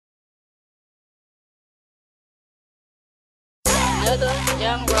Nigga,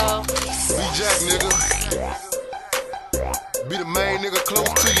 young bro. Be Jack, nigga. Be the main nigga close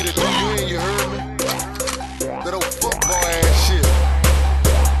to you that do you in, you heard me? That old fuckboy ass shit.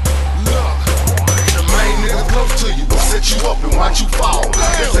 Look, the main nigga close to you will set you up and watch you fall.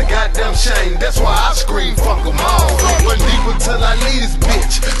 It's a goddamn shame, that's why I scream fuck them all. Went deep until I leave this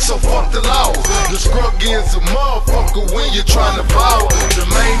bitch, so fuck the law. The scrub is a motherfucker when you're trying to ball. The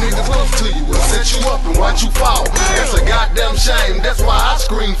main nigga close to you will set you up and watch you fall. It's a goddamn shame, that's why I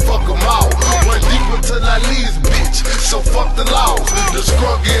scream fuck them all. Went deep until I leave this bitch, so fuck the laws. The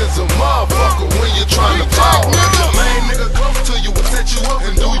scrub is a motherfucker when you're trying to ball. The main nigga close to you will set you up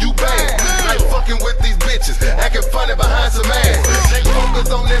and do you bad. Like fucking with these bitches, acting funny behind some ass. They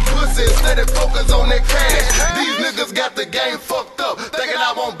focus on that pussy instead of focus on that cash. These niggas got the game fucked up, thinking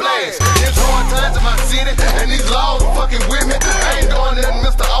I won't blast. It's hard times in my city, and these laws are fucking with me. I ain't doing nothing,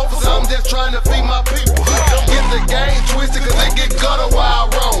 Mr. Officer, I'm just trying to feed my people. Don't get the game twisted, cause they get gutter while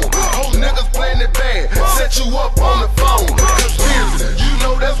I roam. Whole niggas playing it bad, set you up on the phone. Conspiracy, you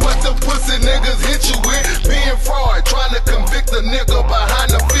know that's what the pussy niggas hit you with. Being fraud, trying to convict a nigga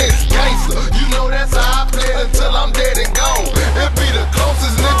behind the fence. Gangster, you know that's how I play it until I'm dead and gone. It be the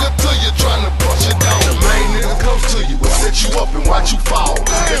closest nigga to you trying to push you down. The main nigga close to you will set you up and watch you fall.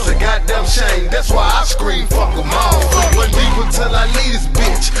 It's a goddamn shame, that's why I scream fuck them all. Went deep until I leave this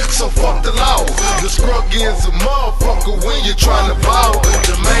bitch, so fuck the law. The scrub is a motherfucker when you're trying to ball.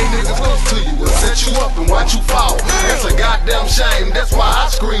 The main nigga close to you will set you up and watch you fall. It's a goddamn shame, that's why I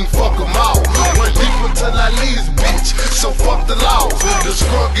scream fuck them all. Went deep until I leave this bitch, so fuck the laws. The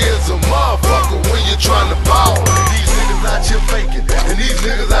scrub is a motherfucker when you're trying to ball. These niggas out here faking, and these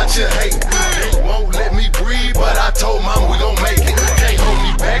niggas out here hating. They won't let me breathe, but I told mom we gon' make it. Can't hold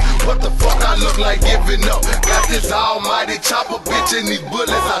me back, what the fuck I look like giving up? Got this almighty chopper bitch and these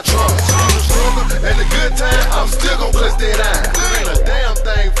bullets I trust. Through the struggle and the good time, I'm still gon' clutch that iron. Ain't a damn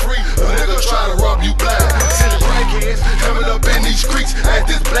thing free, a nigga try to rob you blind. Sending crackheads coming up in these streets at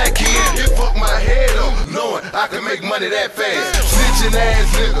this black kid. It fucked my head up, knowing I can make money that fast. Snitching ass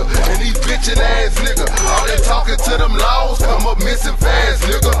nigga, and these bitchin' ass nigga. All that talking to them laws come up missing fast,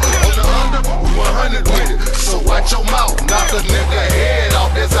 nigga. On the under, we 100 with it, so watch your mouth. Knock a nigga head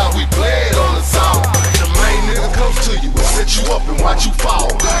off, that's how we play it on the song. The main nigga close to you will set you up and watch you fall.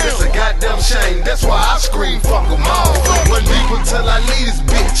 It's a goddamn shame, that's why I scream fuck them all. Went deep until I leave this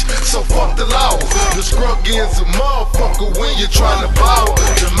bitch, so fuck the laws. The scrub is a motherfucker when you're trying to ball.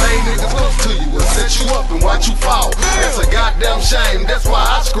 The main nigga close to you will set you up and watch you fall. It's a goddamn shame, that's why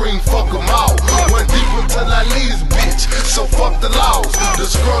I scream fuck them all. Went deep until I leave this bitch, so fuck the laws. The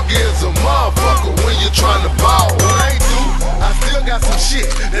scrub is a motherfucker when you're trying to ball. Well, I ain't through, I still got some shit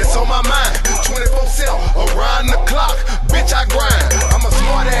that's on my mind. 24/7, around the clock, bitch I grind. I'm a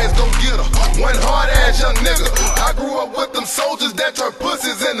smart ass go-getter, one hard ass young nigga. I grew up with them soldiers that turn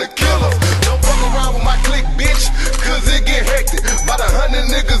pussies into killers. Don't fuck around with my clique, bitch, cause it get hectic. About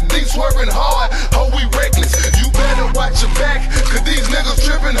 100 niggas deep swerving hard, ho we reckless. You better watch your back, cause these niggas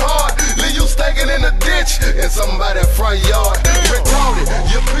tripping hard. Leave you stinking in the ditch, and somebody front yard. Retarded,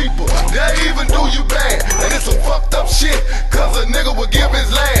 your people, they even do you bad. And it's some fucked up shit, cause a nigga will give his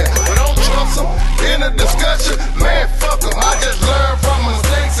last. But don't trust him, in a discussion, man fuck him. I just learn from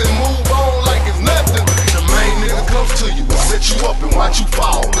mistakes and move on like it's nothing. The main nigga close to you will set you up and watch you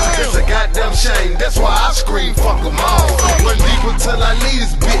fall. It's a goddamn shame, that's why I scream fuck them all. Went deep until I leave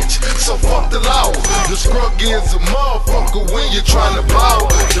this bitch, so fuck the laws. The scrub is a motherfucker when you're trying to ball.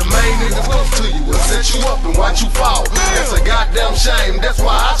 The main nigga close to you will set you up and watch you fall. It's a goddamn shame, that's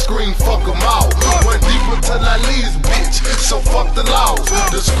why I scream fuck them all. Went deep until I leave this bitch, so fuck the laws.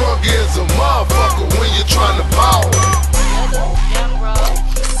 The scrub is a motherfucker when you're trying to